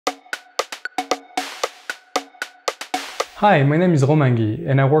Hi, my name is Romain Guy,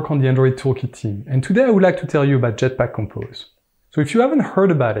 and I work on the Android Toolkit team. And today I would like to tell you about Jetpack Compose. So if you haven't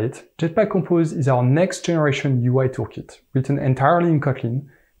heard about it, Jetpack Compose is our next generation UI toolkit, written entirely in Kotlin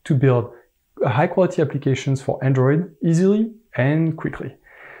to build high-quality applications for Android easily and quickly.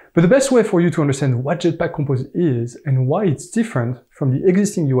 But the best way for you to understand what Jetpack Compose is and why it's different from the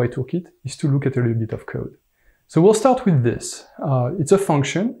existing UI toolkit is to look at a little bit of code. So we'll start with this. It's a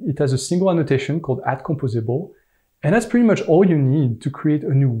function. It has a single annotation called @composable. And that's pretty much all you need to create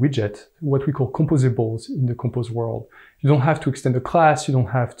a new widget, what we call composables in the Compose world. You don't have to extend a class, you don't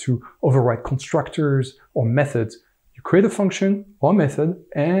have to override constructors or methods. You create a function or a method,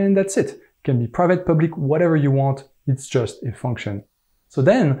 and that's it. It can be private, public, whatever you want. It's just a function. So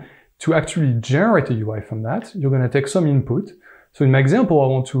then, to actually generate a UI from that, you're going to take some input. So in my example, I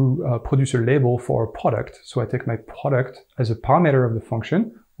want to produce a label for a product. So I take my product as a parameter of the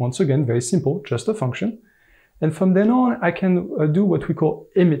function. Once again, very simple, just a function. And from then on, I can do what we call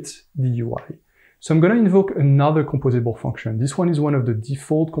emit the UI. So I'm going to invoke another composable function. This one is one of the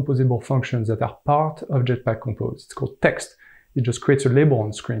default composable functions that are part of Jetpack Compose. It's called text. It just creates a label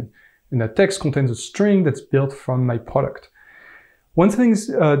on screen. And that text contains a string that's built from my product. One thing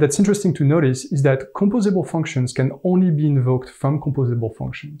that's interesting to notice is that composable functions can only be invoked from composable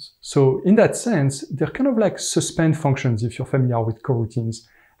functions. So in that sense, they're kind of like suspend functions if you're familiar with coroutines.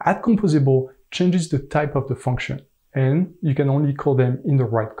 @composable changes the type of the function, and you can only call them in the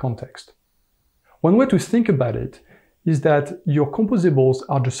right context. One way to think about it is that your composables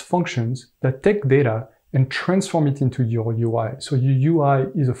are just functions that take data and transform it into your UI. So your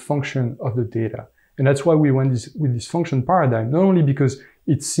UI is a function of the data. And that's why we went with this function paradigm, not only because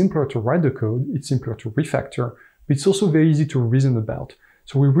it's simpler to write the code, it's simpler to refactor, but it's also very easy to reason about.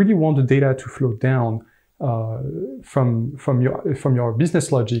 So we really want the data to flow down from your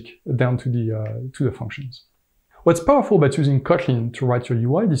business logic down to the functions. What's powerful about using Kotlin to write your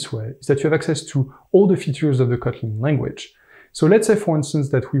UI this way is that you have access to all the features of the Kotlin language. So let's say, for instance,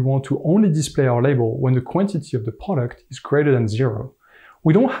 that we want to only display our label when the quantity of the product is greater than 0.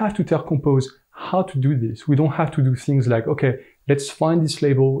 We don't have to tell Compose how to do this. We don't have to do things like, okay, let's find this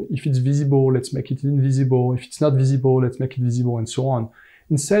label. If it's visible, let's make it invisible. If it's not visible, let's make it visible, and so on.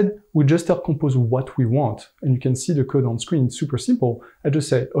 Instead, we just tell Compose what we want. And you can see the code on screen. It's super simple. I just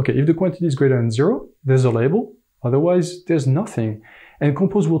say, okay, if the quantity is greater than 0, there's a label. Otherwise, there's nothing. And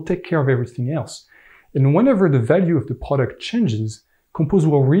Compose will take care of everything else. And whenever the value of the product changes, Compose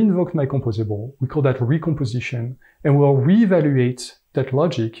will reinvoke my composable. We call that recomposition. And we'll reevaluate that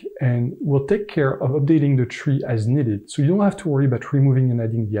logic and will take care of updating the tree as needed. So you don't have to worry about removing and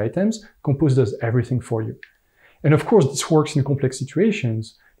adding the items. Compose does everything for you. And of course, this works in complex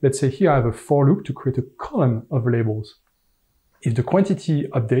situations. Let's say here I have a for loop to create a column of labels. If the quantity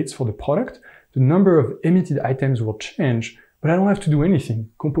updates for the product, the number of emitted items will change, but I don't have to do anything.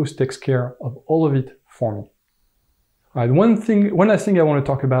 Compose takes care of all of it for me. All right, one last thing I want to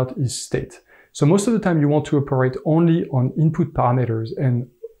talk about is state. So most of the time you want to operate only on input parameters and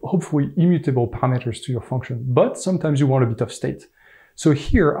hopefully immutable parameters to your function, but sometimes you want a bit of state. So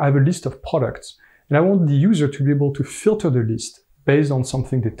here I have a list of products, and I want the user to be able to filter the list based on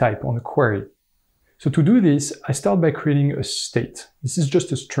something they type on a query. So to do this, I start by creating a state. This is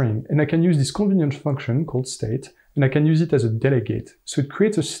just a string, and I can use this convenient function called state, and I can use it as a delegate. So it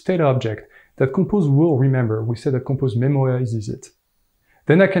creates a state object that Compose will remember. We said that Compose memorizes it.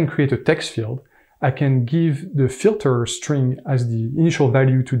 Then I can create a text field. I can give the filter string as the initial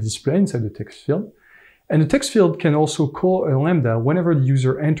value to display inside the text field. And the text field can also call a lambda whenever the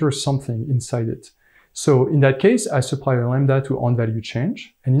user enters something inside it. So in that case, I supply a lambda to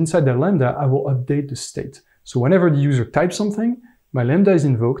onValueChange, and inside that lambda, I will update the state. So whenever the user types something, my lambda is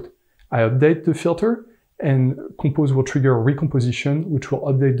invoked, I update the filter, and Compose will trigger a recomposition, which will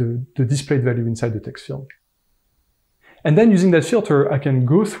update the displayed value inside the text field. And then using that filter, I can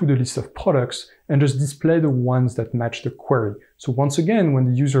go through the list of products and just display the ones that match the query. So once again, when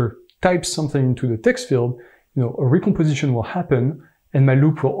the user types something into the text field, a recomposition will happen, and my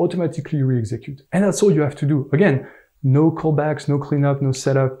loop will automatically re-execute. And that's all you have to do. Again, no callbacks, no cleanup, no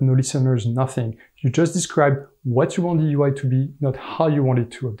setup, no listeners, nothing. You just describe what you want the UI to be, not how you want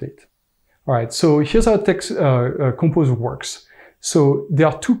it to update. All right, so here's how Compose works. So there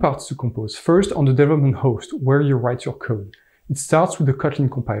are two parts to Compose. First, on the development host, where you write your code. It starts with the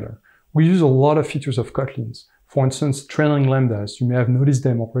Kotlin compiler. We use a lot of features of Kotlins. For instance, trailing lambdas. You may have noticed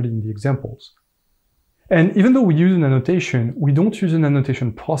them already in the examples. And even though we use an annotation, we don't use an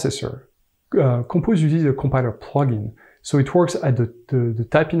annotation processor. Compose uses a compiler plugin. So it works at the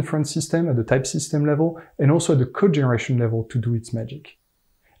type inference system, at the type system level, and also at the code generation level to do its magic.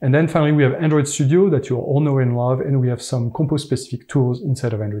 And then finally, we have Android Studio that you all know and love, and we have some Compose-specific tools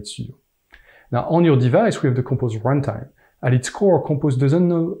inside of Android Studio. Now, on your device, we have the Compose runtime. At its core, Compose doesn't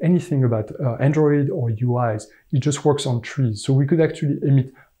know anything about Android or UIs. It just works on trees. So we could actually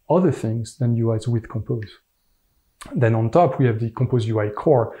emit other things than UIs with Compose. Then on top, we have the Compose UI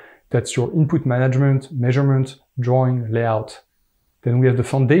core. That's your input management, measurement, drawing, layout. Then we have the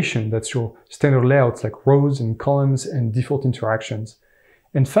foundation. That's your standard layouts like rows and columns and default interactions.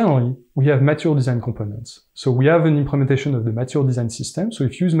 And finally, we have material design components. So we have an implementation of the material design system. So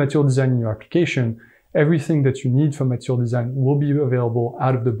if you use material design in your application, everything that you need for material design will be available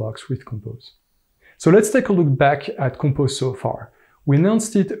out of the box with Compose. So let's take a look back at Compose so far. We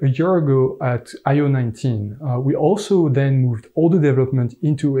announced it a year ago at IO19. We also then moved all the development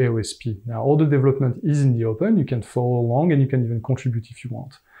into AOSP. Now, all the development is in the open. You can follow along and you can even contribute if you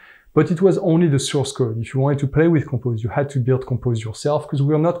want. But it was only the source code. If you wanted to play with Compose, you had to build Compose yourself because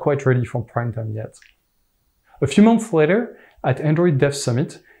we are not quite ready for prime time yet. A few months later, at Android Dev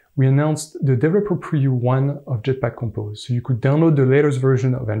Summit, we announced the Developer Preview 1 of Jetpack Compose. So you could download the latest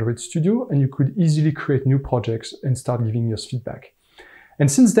version of Android Studio and you could easily create new projects and start giving us feedback. And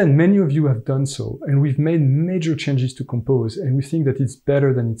since then, many of you have done so, and we've made major changes to Compose, and we think that it's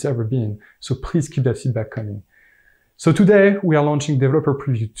better than it's ever been. So please keep that feedback coming. So today we are launching Developer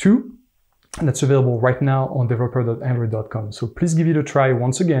Preview 2, and that's available right now on developer.android.com. So please give it a try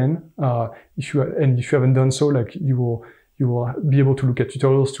once again. If you haven't done so, you will be able to look at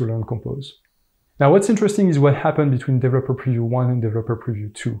tutorials to learn Compose. Now, what's interesting is what happened between Developer Preview 1 and Developer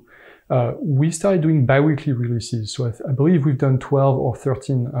Preview 2. We started doing bi-weekly releases. So I believe we've done 12 or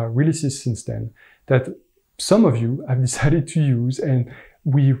 13 releases since then that some of you have decided to use, and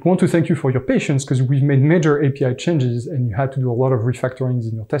we want to thank you for your patience because we've made major API changes and you had to do a lot of refactorings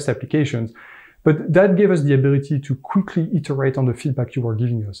in your test applications. But that gave us the ability to quickly iterate on the feedback you were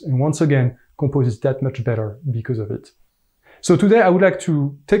giving us. And once again, Compose is that much better because of it. So today I would like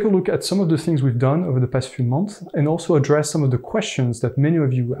to take a look at some of the things we've done over the past few months and also address some of the questions that many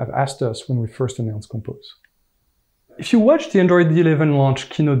of you have asked us when we first announced Compose. If you watched the Android 11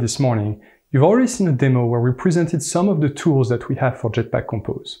 launch keynote this morning, you've already seen a demo where we presented some of the tools that we have for Jetpack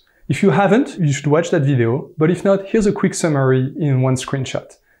Compose. If you haven't, you should watch that video, but if not, here's a quick summary in one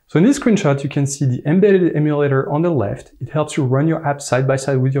screenshot. So in this screenshot, you can see the embedded emulator on the left. It helps you run your app side by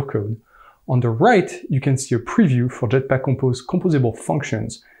side with your code. On the right, you can see a preview for Jetpack Compose composable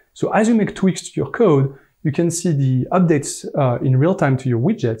functions. So as you make tweaks to your code, you can see the updates in real time to your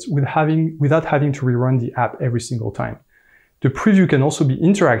widgets without having to rerun the app every single time. The preview can also be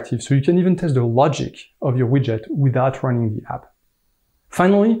interactive, so you can even test the logic of your widget without running the app.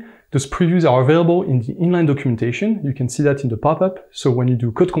 Finally, those previews are available in the inline documentation. You can see that in the pop-up. So when you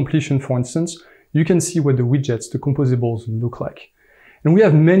do code completion, for instance, you can see what the widgets, the composables, look like. And we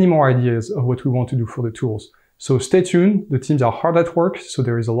have many more ideas of what we want to do for the tools. So stay tuned, the teams are hard at work, so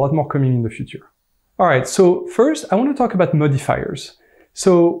there is a lot more coming in the future. All right, so first I want to talk about modifiers.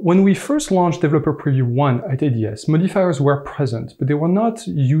 So when we first launched Developer Preview 1 at ADS, modifiers were present, but they were not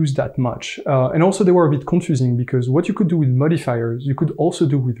used that much. And also they were a bit confusing because what you could do with modifiers, you could also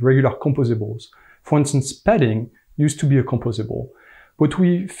do with regular composables. For instance, padding used to be a composable, but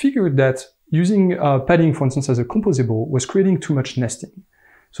we figured that using padding, for instance, as a composable was creating too much nesting.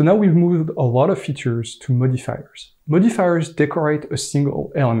 So now we've moved a lot of features to modifiers. Modifiers decorate a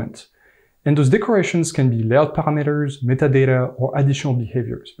single element. And those decorations can be layout parameters, metadata, or additional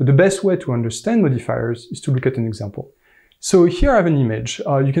behaviors. But the best way to understand modifiers is to look at an example. So here I have an image.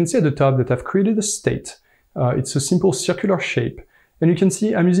 You can see at the top that I've created a state. It's a simple circular shape. And you can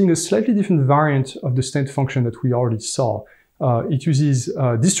see I'm using a slightly different variant of the state function that we already saw. It uses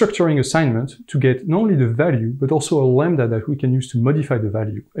destructuring assignment to get not only the value, but also a lambda that we can use to modify the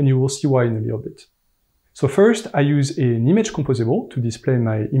value. And you will see why in a little bit. So first, I use an image composable to display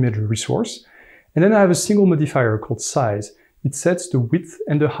my image resource. And then I have a single modifier called size. It sets the width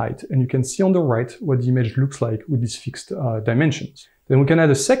and the height. And you can see on the right what the image looks like with these fixed dimensions. Then we can add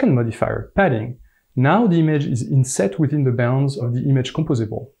a second modifier, padding. Now the image is inset within the bounds of the image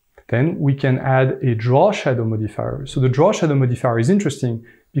composable. Then we can add a draw shadow modifier. So the draw shadow modifier is interesting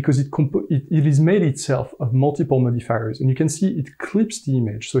because it is made itself of multiple modifiers. And you can see it clips the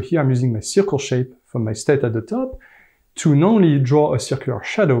image. So here I'm using my circle shape from my state at the top to not only draw a circular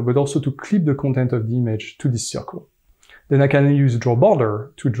shadow, but also to clip the content of the image to this circle. Then I can use draw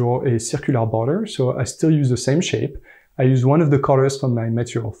border to draw a circular border. So I still use the same shape. I use one of the colors from my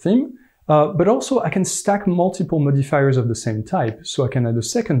material theme. But also I can stack multiple modifiers of the same type. So I can add a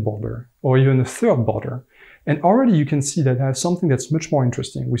second border or even a third border. And already you can see that I have something that's much more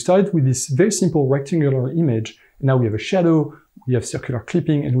interesting. We started with this very simple rectangular image. And now we have a shadow, we we have circular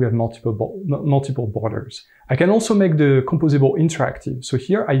clipping, and we have multiple borders. I can also make the composable interactive. So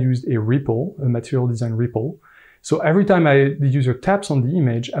here I used a ripple, a material design ripple. So every time the user taps on the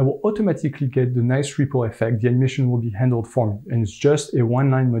image, I will automatically get the nice ripple effect. The animation will be handled for me, and it's just a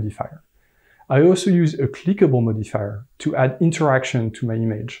one-line modifier. I also use a clickable modifier to add interaction to my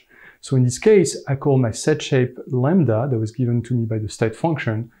image. So in this case, I call my setShape lambda that was given to me by the state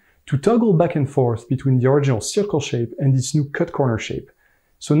function to toggle back and forth between the original circle shape and this new cut corner shape.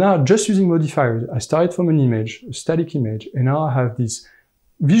 So now, just using modifiers, I started from an image, a static image, and now I have this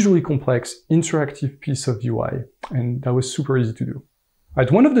visually complex, interactive piece of UI, and that was super easy to do.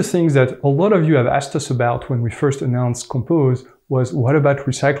 Right, one of the things that a lot of you have asked us about when we first announced Compose was, what about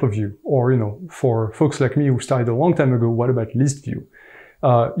recycle view? Or, for folks like me who started a long time ago, what about list view?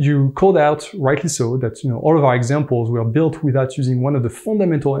 You called out, rightly so, that all of our examples were built without using one of the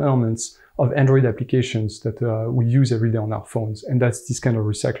fundamental elements of Android applications that we use every day on our phones, and that's this kind of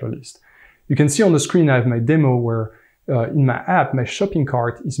recycler list. You can see on the screen I have my demo where in my app, my shopping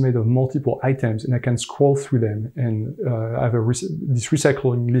cart is made of multiple items, and I can scroll through them and I have this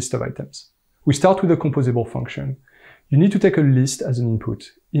recycling list of items. We start with a composable function. You need to take a list as an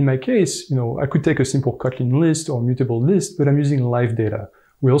input. In my case, I could take a simple Kotlin list or mutable list, but I'm using live data.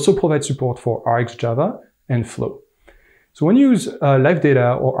 We also provide support for RxJava and Flow. So when you use live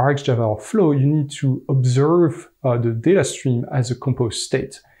data or RxJava or Flow, you need to observe the data stream as a Compose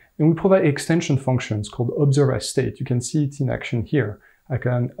state. And we provide extension functions called observe as state. You can see it in action here.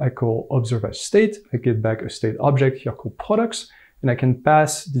 I call observe as state. I get back a state object here called products, and I can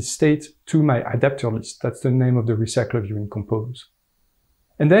pass this state to my adapter list. That's the name of the recycler view in Compose.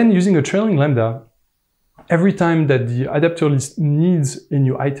 And then using a trailing lambda, every time that the adapter list needs a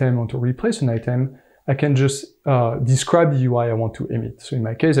new item or to replace an item, I can just describe the UI I want to emit. So in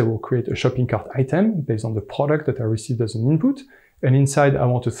my case, I will create a shopping cart item based on the product that I received as an input. And inside, I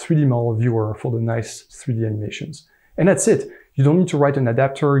want a 3D model viewer for the nice 3D animations. And that's it. You don't need to write an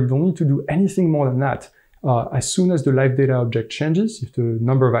adapter. You don't need to do anything more than that. As soon as the live data object changes, if the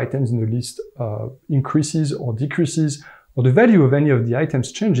number of items in the list increases or decreases, or the value of any of the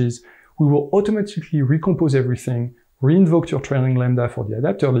items changes, we will automatically recompose everything, reinvoke your trailing lambda for the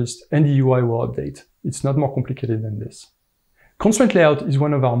adapter list, and the UI will update. It's not more complicated than this. Constraint layout is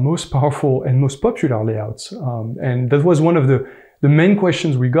one of our most powerful and most popular layouts. And that was one of the main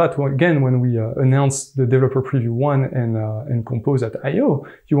questions we got, again, when we announced the Developer Preview 1 and Compose at I/O.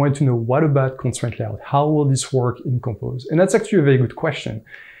 You wanted to know, what about constraint layout? How will this work in Compose? And that's actually a very good question.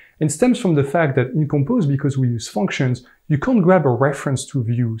 It stems from the fact that in Compose, because we use functions, you can't grab a reference to a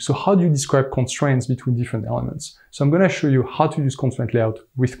view. So how do you describe constraints between different elements? So I'm going to show you how to use constraint layout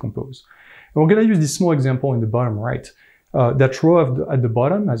with Compose. And we're going to use this small example in the bottom right. That row at the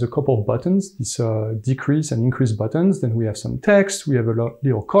bottom has a couple of buttons, this decrease and increase buttons. Then we have some text, we have a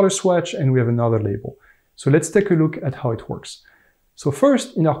little color swatch, and we have another label. So let's take a look at how it works. So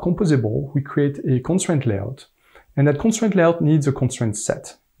first, in our composable, we create a constraint layout. And that constraint layout needs a constraint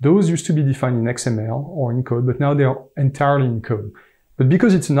set. Those used to be defined in XML or in code, but now they are entirely in code. But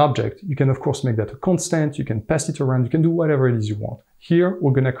because it's an object, you can of course make that a constant, you can pass it around, you can do whatever it is you want. Here,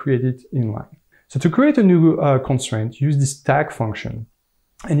 we're going to create it in line. So to create a new constraint, use this tag function,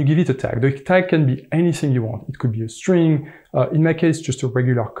 and you give it a tag. The tag can be anything you want. It could be a string, in my case, just a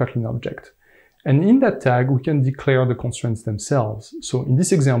regular Kotlin object. And in that tag, we can declare the constraints themselves. So in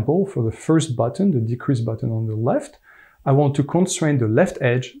this example, for the first button, the decrease button on the left, I want to constrain the left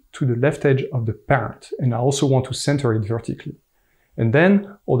edge to the left edge of the parent. And I also want to center it vertically. And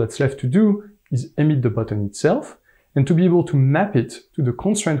then all that's left to do is emit the button itself. And to be able to map it to the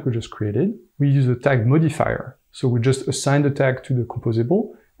constraint we just created, we use a tag modifier. So we just assign the tag to the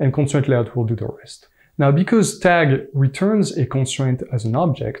composable, and constraint layout will do the rest. Now, because tag returns a constraint as an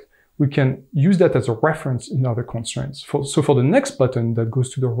object, we can use that as a reference in other constraints. So for the next button that goes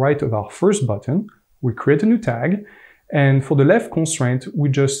to the right of our first button, we create a new tag. And for the left constraint, we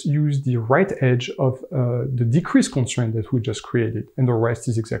just use the right edge of the decrease constraint that we just created. And the rest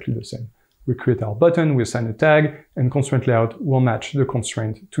is exactly the same. We create our button, we assign a tag, and constraint layout will match the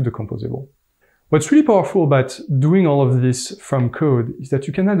constraint to the composable. What's really powerful about doing all of this from code is that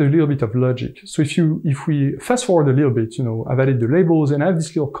you can add a little bit of logic. So if we fast forward a little bit, I've added the labels and I have this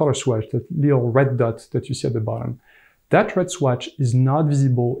little color swatch, that little red dot that you see at the bottom. That red swatch is not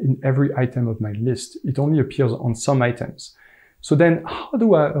visible in every item of my list. It only appears on some items. So then how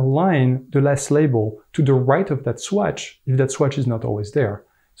do I align the last label to the right of that swatch if that swatch is not always there?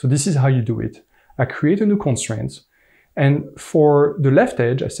 So this is how you do it. I create a new constraint, and for the left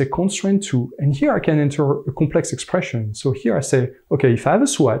edge, I say constraint to, and here I can enter a complex expression. So here I say, okay, if I have a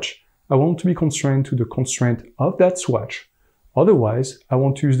swatch, I want to be constrained to the constraint of that swatch Otherwise, I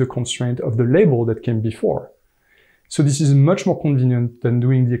want to use the constraint of the label that came before. So this is much more convenient than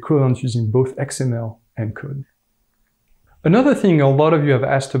doing the equivalent using both XML and code. Another thing a lot of you have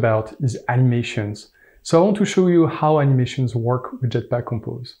asked about is animations. So I want to show you how animations work with Jetpack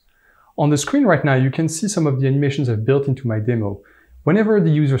Compose. On the screen right now, you can see some of the animations I've built into my demo. Whenever the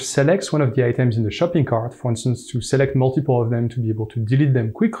user selects one of the items in the shopping cart, for instance, to select multiple of them to be able to delete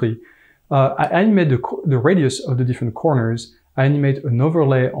them quickly, I animate the radius of the different corners, I animate an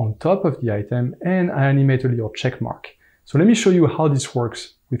overlay on top of the item, and I animate a little check mark. So let me show you how this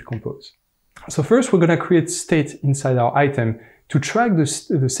works with Compose. So first, we're going to create state inside our item to track the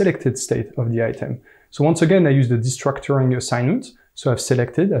selected state of the item. So once again, I use the destructuring assignment. So I've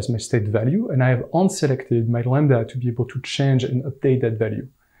selected as my state value, and I have unselected my lambda to be able to change and update that value.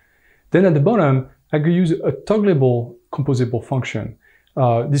 Then at the bottom, I could use a toggleable composable function.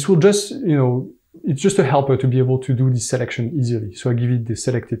 This will just, it's just a helper to be able to do this selection easily. So I give it the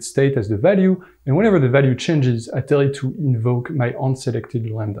selected state as the value, and whenever the value changes, I tell it to invoke my unselected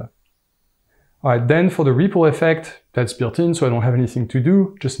lambda. All right, then for the ripple effect, that's built in, so I don't have anything to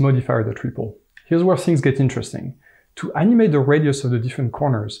do, just modify that ripple. Here's where things get interesting. To animate the radius of the different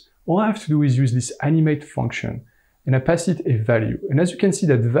corners, all I have to do is use this animate function, and I pass it a value. And as you can see,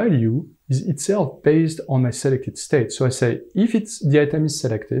 that value is itself based on my selected state. So I say, if the item is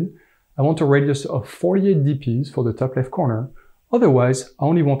selected, I want a radius of 48 dps for the top left corner. Otherwise, I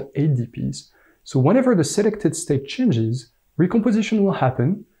only want 8 dps. So whenever the selected state changes, recomposition will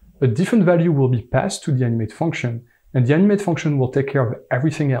happen, a different value will be passed to the animate function, and the animate function will take care of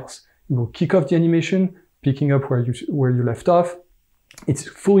everything else. It will kick off the animation, picking up where you left off. It's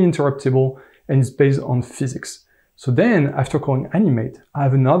fully interruptible, and it's based on physics. So then, after calling animate, I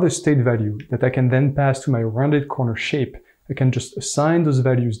have another state value that I can then pass to my rounded corner shape. I can just assign those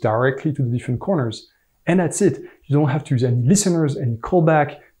values directly to the different corners, and that's it. You don't have to use any listeners, any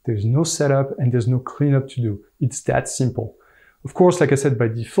callback, there's no setup, and there's no cleanup to do. It's that simple. Of course, like I said, by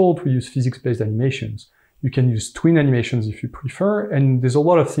default, we use physics-based animations. You can use twin animations if you prefer, and there's a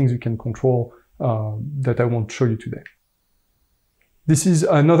lot of things you can control that I won't show you today. This is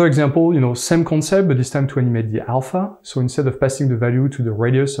another example, same concept, but this time to animate the alpha. So instead of passing the value to the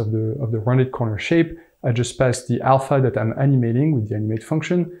radius of the rounded corner shape, I just pass the alpha that I'm animating with the animate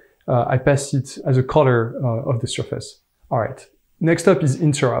function. I pass it as a color of the surface. All right, next up is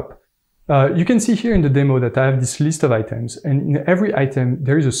interrupt. You can see here in the demo that I have this list of items, and in every item,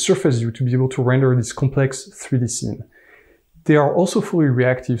 there is a surface view to be able to render this complex 3D scene. They are also fully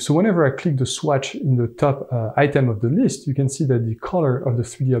reactive, so whenever I click the swatch in the top item of the list, you can see that the color of the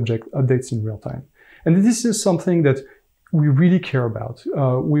 3D object updates in real time. And this is something that we really care about.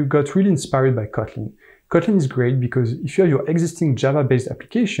 We got really inspired by Kotlin. Kotlin is great because if you have your existing Java-based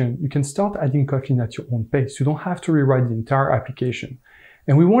application, you can start adding Kotlin at your own pace. You don't have to rewrite the entire application.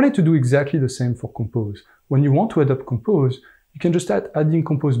 And we wanted to do exactly the same for Compose. When you want to adopt Compose, you can just start adding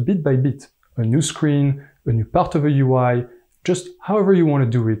Compose bit by bit. A new screen, a new part of a UI, just however you want to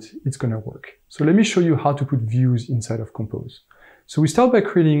do it, it's going to work. So let me show you how to put views inside of Compose. So we start by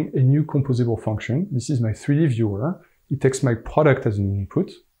creating a new composable function. This is my 3D viewer. It takes my product as an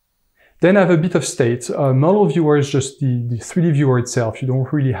input. Then I have a bit of state. Model viewer is just the 3D viewer itself. You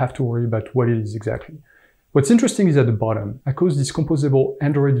don't really have to worry about what it is exactly. What's interesting is at the bottom, I call this composable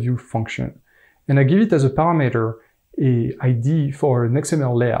Android view function, and I give it as a parameter a ID for an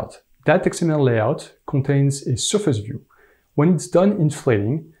XML layout. That XML layout contains a surface view. When it's done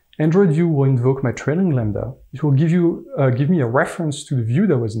inflating, Android view will invoke my trailing lambda. It will give me a reference to the view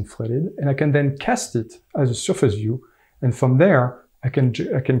that was inflated, and I can then cast it as a surface view. And from there, I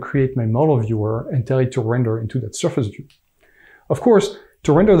can create my model viewer and tell it to render into that surface view. Of course,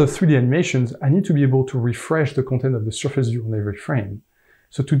 to render the 3D animations, I need to be able to refresh the content of the surface view on every frame.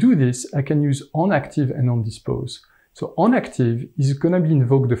 So to do this, I can use onActive and onDispose. So onActive is going to be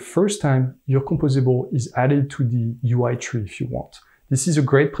invoked the first time your composable is added to the UI tree if you want. This is a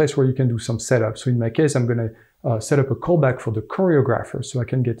great place where you can do some setup. So in my case, I'm going to set up a callback for the choreographer so I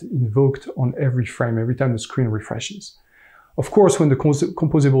can get invoked on every frame every time the screen refreshes. Of course, when the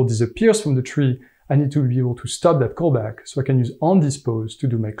composable disappears from the tree, I need to be able to stop that callback, so I can use onDispose to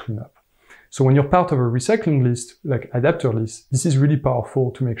do my cleanup. So when you're part of a recycling list, like adapter list, this is really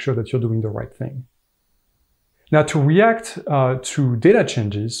powerful to make sure that you're doing the right thing. Now to react to data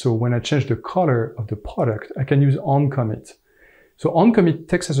changes, so when I change the color of the product, I can use onCommit. So onCommit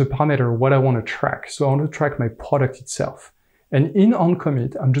takes as a parameter what I want to track. So I want to track my product itself. And in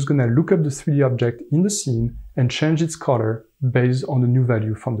onCommit, I'm just going to look up the 3D object in the scene and change its color based on the new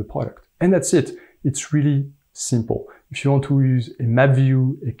value from the product. And that's it. It's really simple. If you want to use a map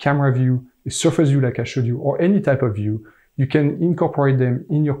view, a camera view, a surface view like I showed you, or any type of view, you can incorporate them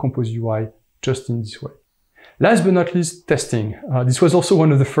in your Compose UI just in this way. Last but not least, testing. This was also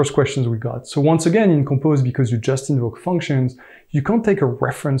one of the first questions we got. So once again, in Compose, because you just invoke functions, you can't take a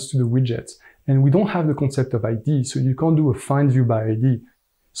reference to the widgets. And we don't have the concept of ID, so you can't do a find view by ID.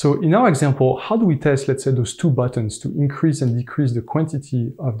 So in our example, how do we test, let's say, those two buttons to increase and decrease the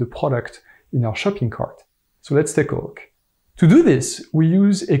quantity of the product in our shopping cart? So let's take a look. To do this, we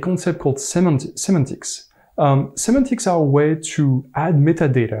use a concept called semantics. Semantics are a way to add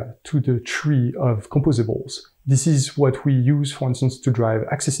metadata to the tree of composables. This is what we use, for instance, to drive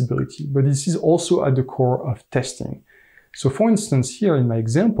accessibility, but this is also at the core of testing. So for instance, here in my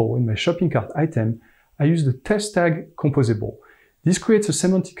example, in my shopping cart item, I use the test tag composable. This creates a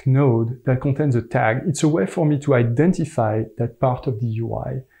semantic node that contains a tag. It's a way for me to identify that part of the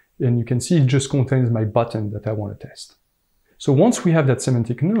UI. And you can see it just contains my button that I want to test. So once we have that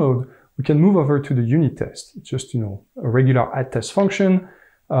semantic node, we can move over to the unit test. It's just, a regular add test function.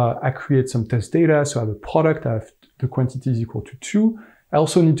 I create some test data. So I have a product, I have the quantity is equal to 2. I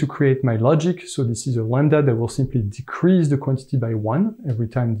also need to create my logic. So this is a lambda that will simply decrease the quantity by 1 every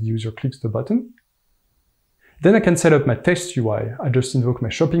time the user clicks the button. Then I can set up my test UI. I just invoke my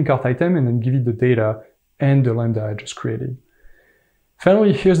shopping cart item and then give it the data and the lambda I just created.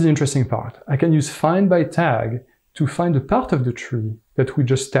 Finally, here's the interesting part. I can use find by tag to find the part of the tree that we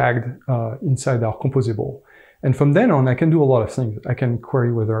just tagged inside our composable. And from then on, I can do a lot of things. I can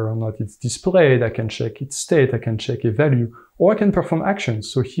query whether or not it's displayed, I can check its state, I can check a value, or I can perform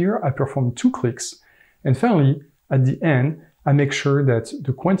actions. So here I perform 2 clicks. And finally, at the end, I make sure that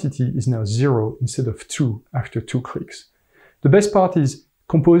the quantity is now 0 instead of 2 after 2 clicks. The best part is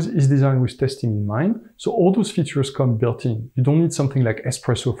Compose is designed with testing in mind, so all those features come built in. You don't need something like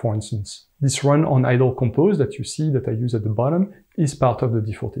Espresso, for instance. This run on idle Compose that you see that I use at the bottom is part of the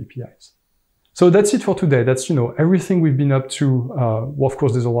default APIs. So that's it for today. That's, everything we've been up to. Well, of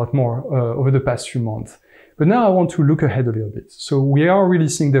course, there's a lot more over the past few months. But now I want to look ahead a little bit. So we are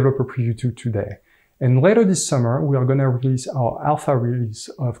releasing Developer Preview 2 today. And later this summer, we are going to release our alpha release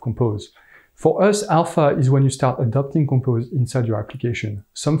of Compose. For us, alpha is when you start adopting Compose inside your application.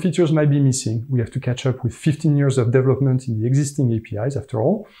 Some features might be missing. We have to catch up with 15 years of development in the existing APIs after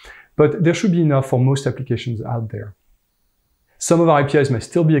all, but there should be enough for most applications out there. Some of our APIs might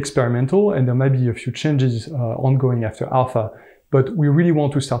still be experimental and there might be a few changes ongoing after alpha, but we really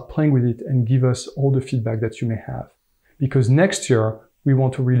want to start playing with it and give us all the feedback that you may have. Because next year, we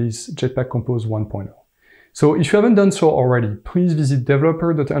want to release Jetpack Compose 1.0. So if you haven't done so already, please visit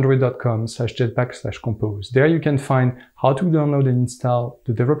developer.android.com/jetpack/compose. There you can find how to download and install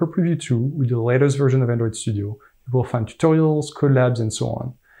the Developer Preview 2 with the latest version of Android Studio. You will find tutorials, code labs, and so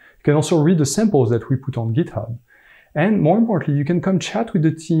on. You can also read the samples that we put on GitHub. And more importantly, you can come chat with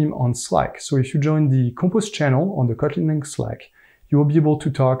the team on Slack. So if you join the Compose channel on the Kotlin Link Slack, you will be able to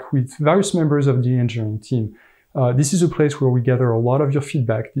talk with various members of the engineering team. This is a place where we gather a lot of your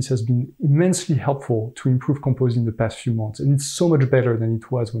feedback. This has been immensely helpful to improve Compose in the past few months, and it's so much better than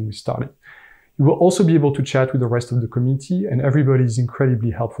it was when we started. You will also be able to chat with the rest of the community, and everybody is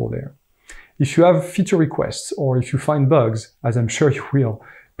incredibly helpful there. If you have feature requests, or if you find bugs, as I'm sure you will,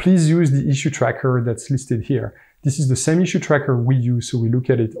 please use the issue tracker that's listed here. This is the same issue tracker we use, so we look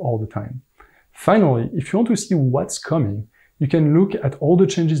at it all the time. Finally, if you want to see what's coming, you can look at all the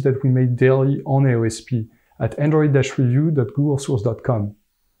changes that we made daily on AOSP at android-review.googlesource.com.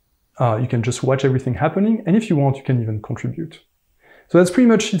 You can just watch everything happening, and if you want, you can even contribute. So that's pretty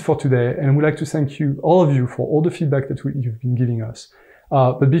much it for today, and I would like to thank you, all of you, for all the feedback that you've been giving us.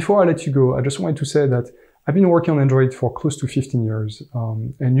 But before I let you go, I just wanted to say that I've been working on Android for close to 15 years,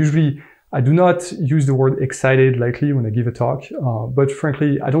 and usually I do not use the word excited lightly when I give a talk, but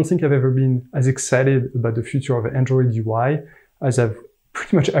frankly, I don't think I've ever been as excited about the future of Android UI as I've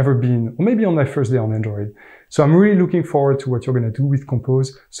pretty much ever been, or maybe on my first day on Android. So I'm really looking forward to what you're going to do with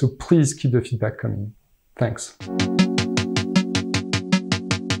Compose, so please keep the feedback coming. Thanks.